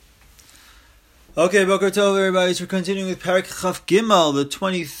Okay, Boker Tov, everybody. So we're continuing with Parak Chaf Gimel, the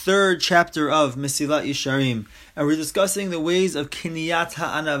 23rd chapter of Mesilat Yesharim, and we're discussing the ways of Kiniyat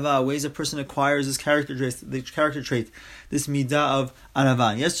HaAnava, ways a person acquires this character trait, this midah of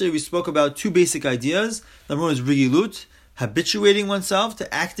Anava. Yesterday we spoke about two basic ideas. Number one is Rigilut, habituating oneself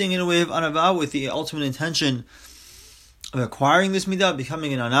to acting in a way of Anava with the ultimate intention of acquiring this midah,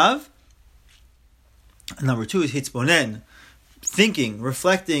 becoming an Anav. And number two is Hitzbonen, thinking,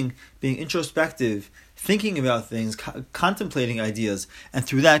 reflecting, being introspective, thinking about things, contemplating ideas, and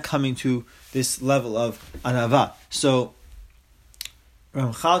through that coming to this level of anava. So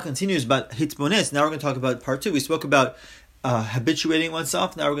Ramchal continues about hitzbones. Now we're going to talk about part two. We spoke about habituating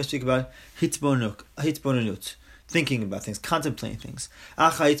oneself. Now we're going to speak about hitzbonenut, thinking about things, contemplating things.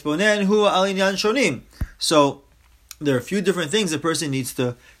 Acha hitzbonen hu al inyan shonim. So there are a few different things a person needs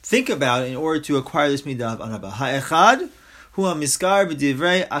to think about in order to acquire this midah of anava. Ha'echad hu ha'mizkar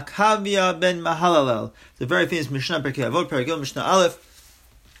b'divrei Akavia ben Mahalalel, the very famous Mishnah, Perkei Avot, Perkei Mishnah Aleph,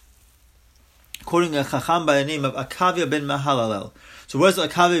 quoting a Chacham by the name of Akavia ben Mahalalel. So what does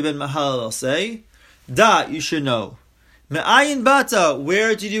Akavia ben Mahalalel say? Da, you should know. Me'ayin bata,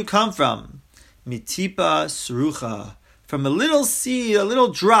 where did you come from? Mitipa srucha, from a little seed, a little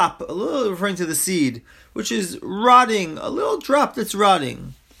drop, a little referring to the seed, which is rotting, a little drop that's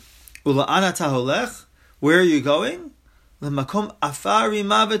rotting. Ula'ana taholech, where are you going? L'makom afari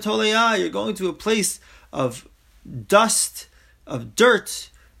mavet toleya, you're going to a place of dust, of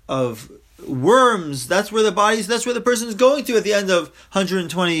dirt, of worms. That's where the person is going to at the end of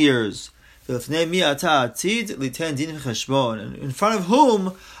 120 years. And in front of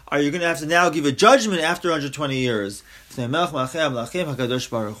whom are you going to have to now give a judgment after 120 years? In front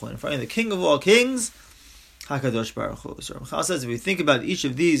of the King of all kings, HaKadosh Baruch Hu. So Ramchal says if we think about each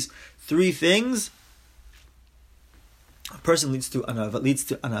of these three things, a person leads to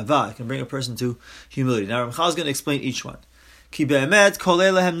anava. It can bring a person to humility. Now Ramchal is going to explain each one.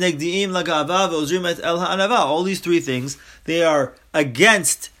 All these three things, they are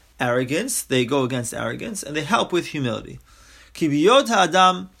against arrogance, they go against arrogance, and they help with humility. So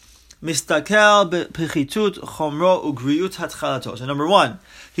number one,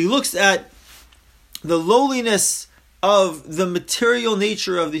 he looks at the lowliness of the material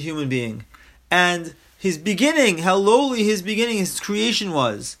nature of the human being, and his beginning, how lowly his creation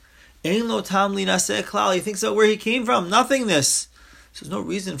was. He thinks about where he came from, nothingness. So there's no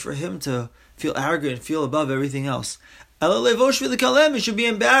reason for him to feel arrogant and feel above everything else. He should be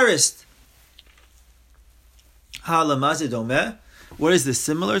embarrassed. What is this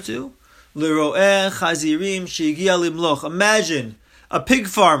similar to? Imagine a pig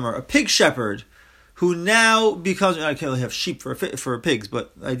farmer, a pig shepherd, who now becomes, I can't really have sheep for pigs,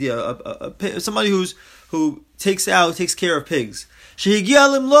 but the idea somebody who takes care of pigs.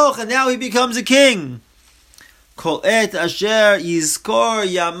 And now he becomes a king. Kol et asher yizkor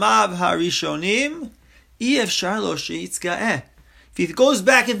yamav harishonim ifshar lo sheyitzga'eh. If he goes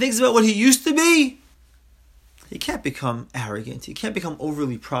back and thinks about what he used to be, he can't become arrogant. He can't become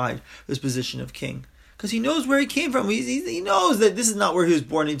overly proud of his position of king, because he knows where he came from. He knows that this is not where he was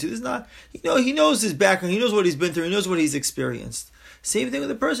born into. This is not. He knows his background. He knows what he's been through. He knows what he's experienced. Same thing with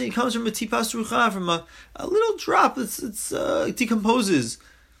a person. He comes from a tipas rucha, from a little drop it decomposes.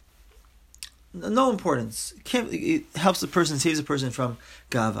 No importance. It helps the person, saves the person from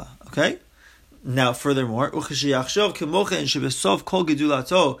gava. Okay. Now, furthermore, if he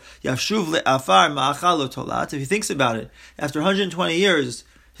thinks about it, after 120 years,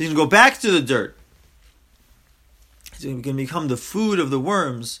 he's going to go back to the dirt. He's going to become the food of the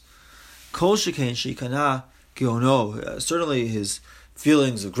worms. Certainly his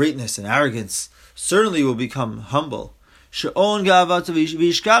feelings of greatness and arrogance certainly will become humble. He forgets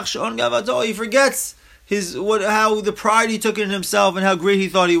how the pride he took in himself and how great he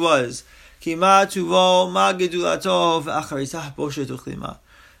thought he was. So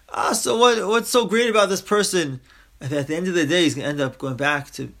what's so great about this person? At the end of the day, he's going to end up going back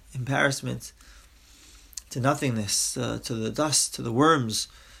to embarrassment, to nothingness, to the dust, to the worms.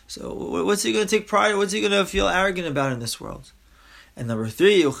 So what's he going to take pride in? What's he going to feel arrogant about in this world? And number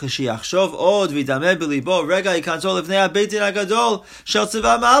three, very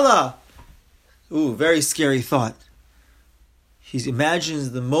scary thought. He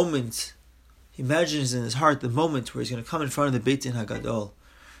imagines the moment. He imagines in his heart the moment where he's going to come in front of the Beit Din HaGadol,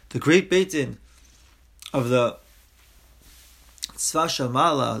 the great Beit Din of the Tzva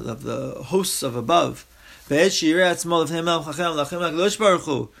Shamala, of the hosts of above. He sees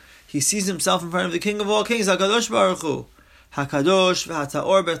himself in front of the King of all kings, HaKadosh Baruch Hu. HaKadosh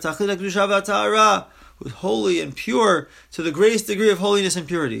v'hata'or b'tachlit ha'kedusha v'hata'ara, who's holy and pure to the greatest degree of holiness and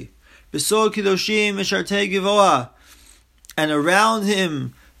purity. Besod Kidoshim Mishartei Givoah. And around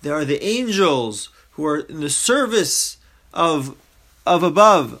him there are the angels who are in the service of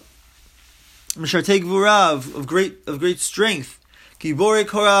above. Mishartei Gvura, of great strength. Gibore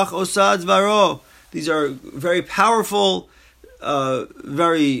Korach Osad Varo. These are very powerful,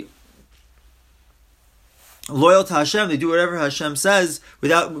 very loyal to Hashem. They do whatever Hashem says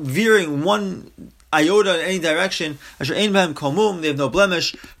without veering one iota in any direction. Asher ein behem komum, they have no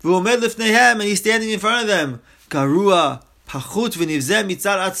blemish. V'omed lifneihem, and he's standing in front of them. Garua pachut v'nivzeh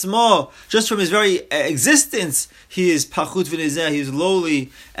mitzad atzmo. Just from his very existence, he is pachut v'nivzeh. He is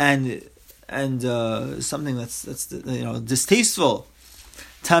lowly and something that's distasteful.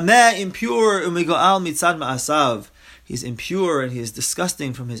 Tameh, impure, umigoal mitzad ma'asav. He's impure and he is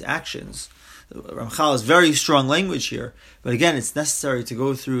disgusting from his actions. Ramchal is very strong language here, but again, it's necessary to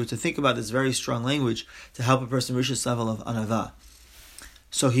go through, to think about this very strong language to help a person reach this level of anava.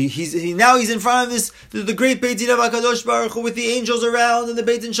 So he's in front of this, the great Beit Din of HaKadosh Baruch Hu with the angels around and the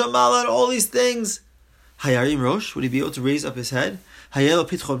Beit Din Shamala and all these things. Hayarim Rosh, would he be able to raise up his head? Hayelo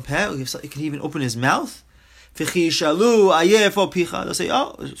Pitchon Peh, he can even open his mouth. They'll say,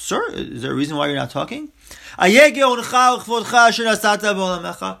 oh, sir, is there a reason why you're not talking? Where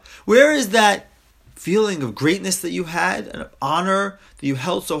is that feeling of greatness that you had, and of honor that you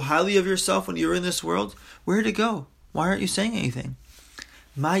held so highly of yourself when you were in this world? Where did it go? Why aren't you saying anything?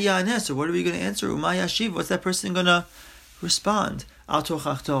 Maya Anes, or what are we going to answer? Umaya Shiv, what's that person going to respond? Al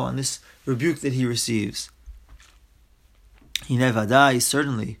Tochachto, on this rebuke that he receives. Hine Vadai,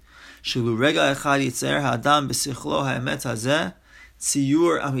 certainly. Shilu Rega Echad Yitzer Ha'adam B'sichlo Ha'emet Hazeh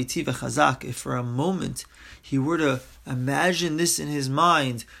Tziyur Amiti V'chazak. If for a moment he were to imagine this in his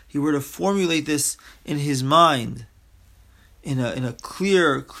mind, he were to formulate this in his mind in a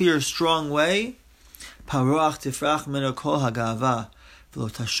clear, strong way, Paroach Tifrach Meno Kol Ha'gava V'lo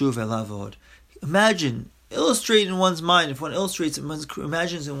Tashuv Elavod. Imagine, illustrate in one's mind. If one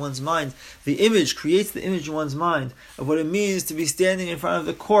imagines in one's mind, the image creates the image in one's mind of what it means to be standing in front of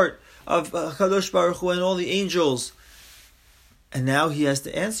the court of HaKadosh Baruch Hu and all the angels. And now he has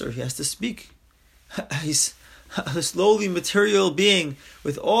to answer, he has to speak. He's this lowly material being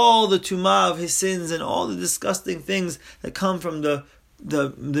with all the tumah of his sins and all the disgusting things that come from the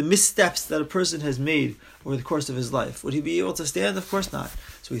missteps that a person has made over the course of his life. Would he be able to stand? Of course not.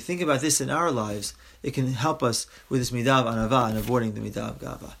 So we think about this in our lives. It can help us with this midah of anava and avoiding the midah of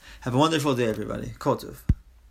gava. Have a wonderful day, everybody. Kol tov.